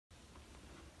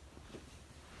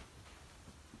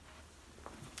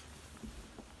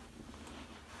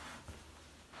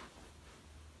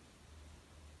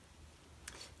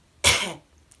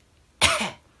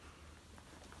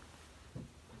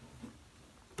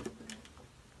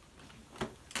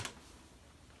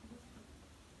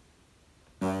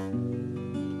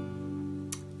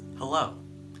Hello,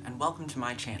 and welcome to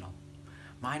my channel.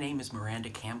 My name is Miranda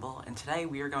Campbell, and today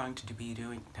we are going to be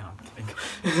doing... No,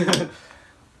 I'm kidding.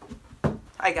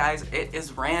 Hi guys, it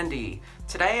is Randy.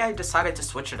 Today I decided to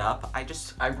switch it up.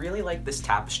 I really like this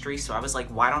tapestry, so I was like,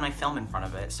 why don't I film in front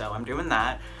of it? So I'm doing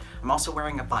that. I'm also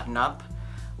wearing a button up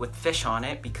with fish on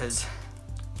it because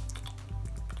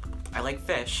I like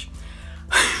fish.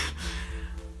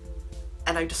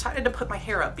 And I decided to put my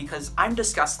hair up because I'm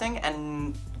disgusting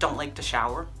and don't like to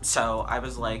shower. So I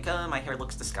was like, my hair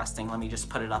looks disgusting. Let me just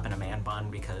put it up in a man bun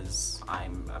because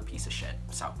I'm a piece of shit.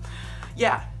 So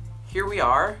yeah, here we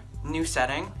are, new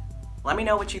setting. Let me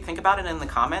know what you think about it in the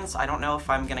comments. I don't know if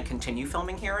I'm gonna continue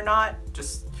filming here or not.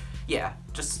 Just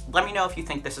let me know if you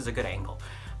think this is a good angle.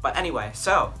 But anyway,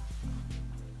 so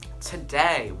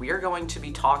today we are going to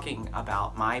be talking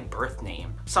about my birth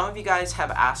name. Some of you guys have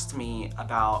asked me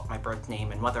about my birth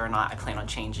name and whether or not I plan on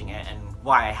changing it and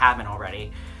why I haven't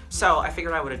already. So I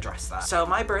figured I would address that. So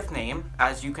my birth name,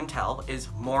 as you can tell, is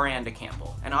Miranda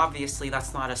Campbell. And obviously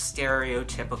that's not a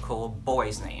stereotypical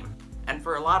boy's name. And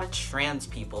for a lot of trans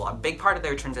people, a big part of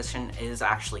their transition is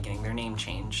actually getting their name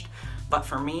changed. But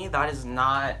for me,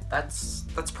 that's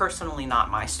personally not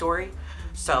my story.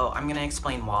 So I'm gonna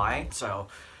explain why. So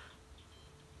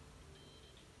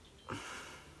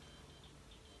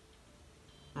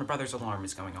my brother's alarm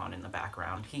is going on in the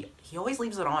background. He always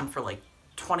leaves it on for like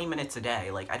 20 minutes a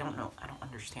day. Like, I don't know, I don't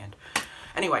understand.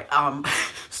 Anyway,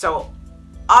 so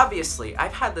obviously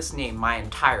I've had this name my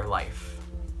entire life,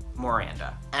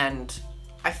 Miranda. And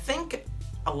I think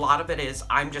a lot of it is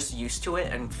I'm just used to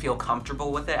it and feel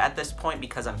comfortable with it at this point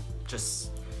because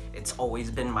it's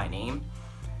always been my name.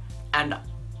 And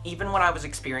even when I was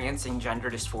experiencing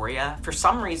gender dysphoria, for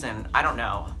some reason, I don't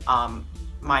know,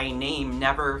 my name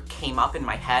never came up in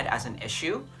my head as an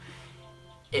issue.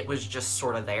 It was just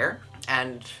sort of there.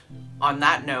 And on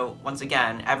that note, once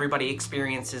again, everybody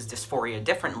experiences dysphoria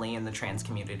differently in the trans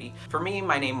community. For me,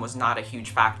 my name was not a huge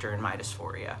factor in my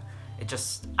dysphoria.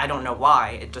 I don't know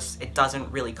why, it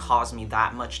doesn't really cause me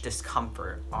that much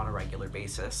discomfort on a regular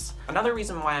basis. Another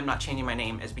reason why I'm not changing my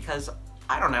name is because,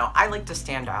 I don't know, I like to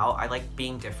stand out, I like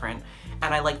being different,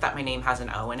 and I like that my name has an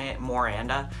O in it,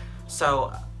 Miranda.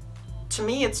 So to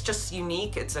me, it's just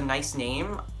unique, it's a nice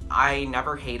name. I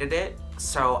never hated it,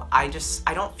 so I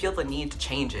don't feel the need to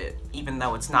change it, even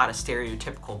though it's not a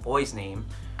stereotypical boy's name.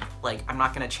 Like, I'm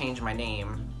not gonna change my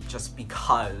name just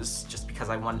because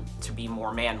I want to be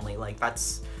more manly. Like,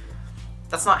 that's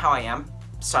not how I am.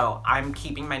 So I'm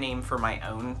keeping my name for my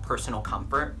own personal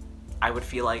comfort. I would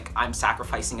feel like I'm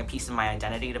sacrificing a piece of my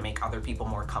identity to make other people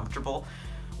more comfortable,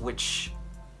 which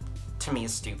to me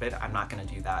is stupid. I'm not gonna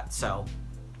do that. So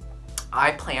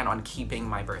I plan on keeping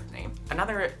my birth name.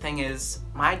 Another thing is,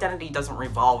 my identity doesn't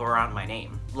revolve around my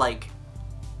name. Like,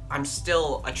 I'm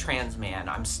still a trans man,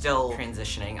 I'm still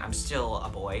transitioning, I'm still a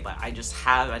boy, but I just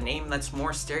have a name that's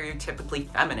more stereotypically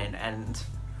feminine, and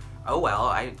oh well,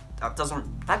 that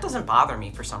doesn't bother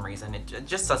me for some reason. It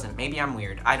just doesn't. Maybe I'm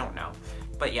weird, I don't know.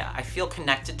 But yeah, I feel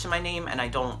connected to my name and I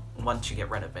don't want to get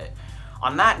rid of it.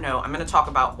 On that note, I'm gonna talk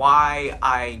about why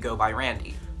I go by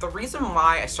Randy. The reason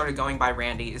why I started going by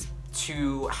Randy is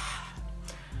to,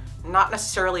 not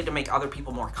necessarily to make other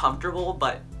people more comfortable,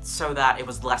 but so that it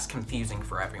was less confusing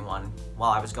for everyone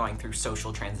while I was going through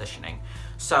social transitioning.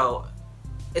 So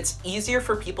it's easier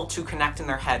for people to connect in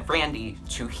their head Randy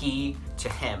to he to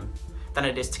him than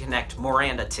it is to connect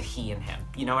Miranda to he and him.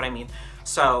 You know what I mean?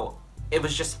 So it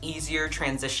was just easier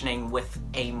transitioning with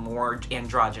a more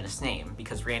androgynous name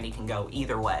because Randy can go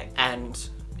either way. And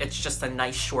it's just a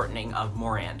nice shortening of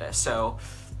Miranda. So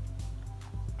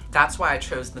that's why I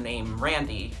chose the name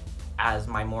Randy as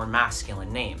my more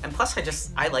masculine name. And plus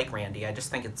I like Randy. I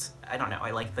just think I don't know,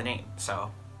 I like the name.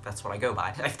 So that's what I go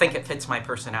by. I think it fits my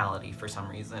personality for some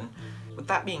reason. With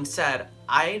that being said,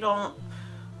 I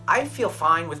feel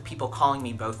fine with people calling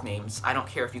me both names. I don't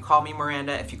care if you call me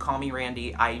Miranda, if you call me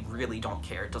Randy, I really don't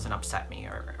care. It doesn't upset me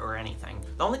or anything.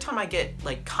 The only time I get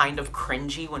like kind of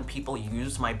cringy when people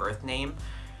use my birth name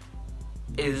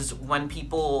is when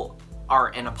people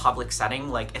are in a public setting,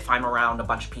 like if I'm around a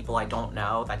bunch of people I don't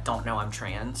know that don't know I'm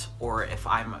trans, or if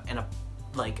I'm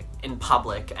in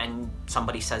public and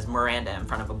somebody says Miranda in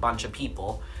front of a bunch of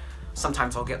people,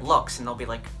 sometimes I'll get looks and they'll be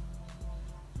like,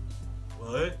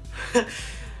 what?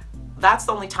 That's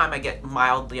the only time I get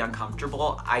mildly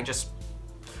uncomfortable. I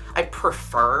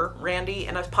prefer Randy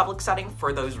in a public setting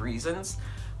for those reasons,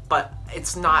 but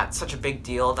it's not such a big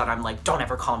deal that I'm like, don't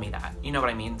ever call me that. You know what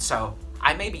I mean? So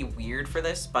I may be weird for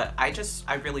this, but I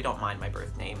really don't mind my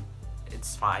birth name.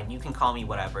 It's fine, you can call me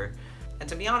whatever. And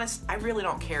to be honest, I really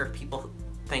don't care if people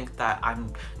think that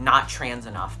I'm not trans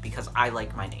enough because I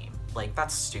like my name. Like,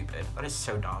 that's stupid. That is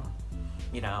so dumb.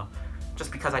 You know,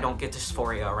 just because I don't get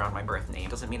dysphoria around my birth name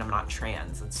doesn't mean I'm not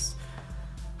trans.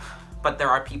 But there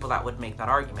are people that would make that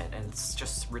argument, and it's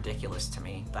just ridiculous to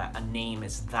me that a name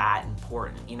is that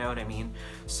important, you know what I mean?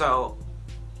 So,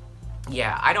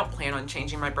 yeah, I don't plan on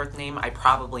changing my birth name. I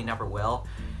probably never will.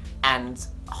 And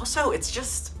also, it's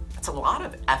a lot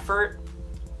of effort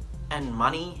and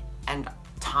money and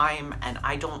time, and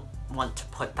I don't want to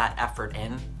put that effort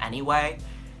in anyway.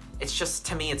 It's just,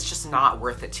 to me, it's just not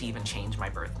worth it to even change my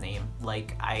birth name.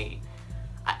 Like,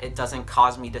 it doesn't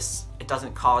cause me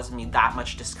that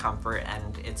much discomfort,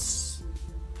 and it's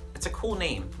a cool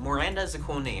name. Miranda is a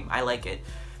cool name. I like it.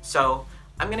 So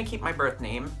I'm gonna keep my birth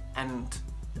name, and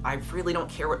I really don't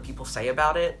care what people say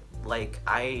about it. Like,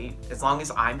 as long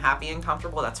as I'm happy and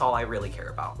comfortable, that's all I really care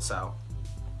about. So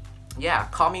yeah,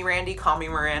 call me Randy, call me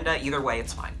Miranda, either way,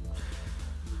 it's fine.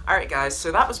 Alright guys,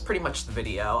 so that was pretty much the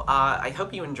video. I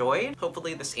hope you enjoyed.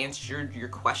 Hopefully this answered your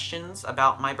questions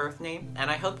about my birth name,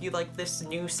 and I hope you like this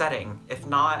new setting. If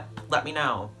not, let me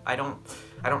know. I don't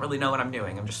really know what I'm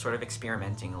doing. I'm just sort of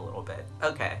experimenting a little bit.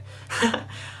 Okay.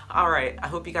 Alright, I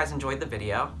hope you guys enjoyed the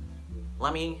video.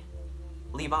 Let me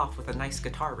leave off with a nice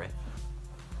guitar riff.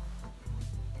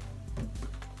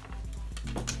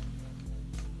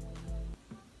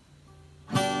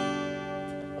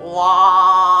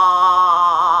 Wah!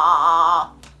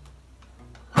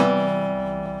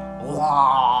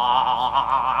 Wah!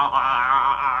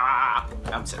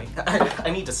 I'm sorry. I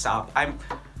need to stop. I'm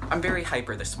very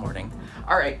hyper this morning.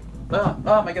 All right.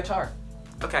 Oh, my guitar.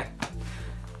 Okay.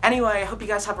 Anyway, I hope you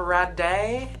guys have a rad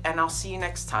day, and I'll see you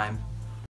next time.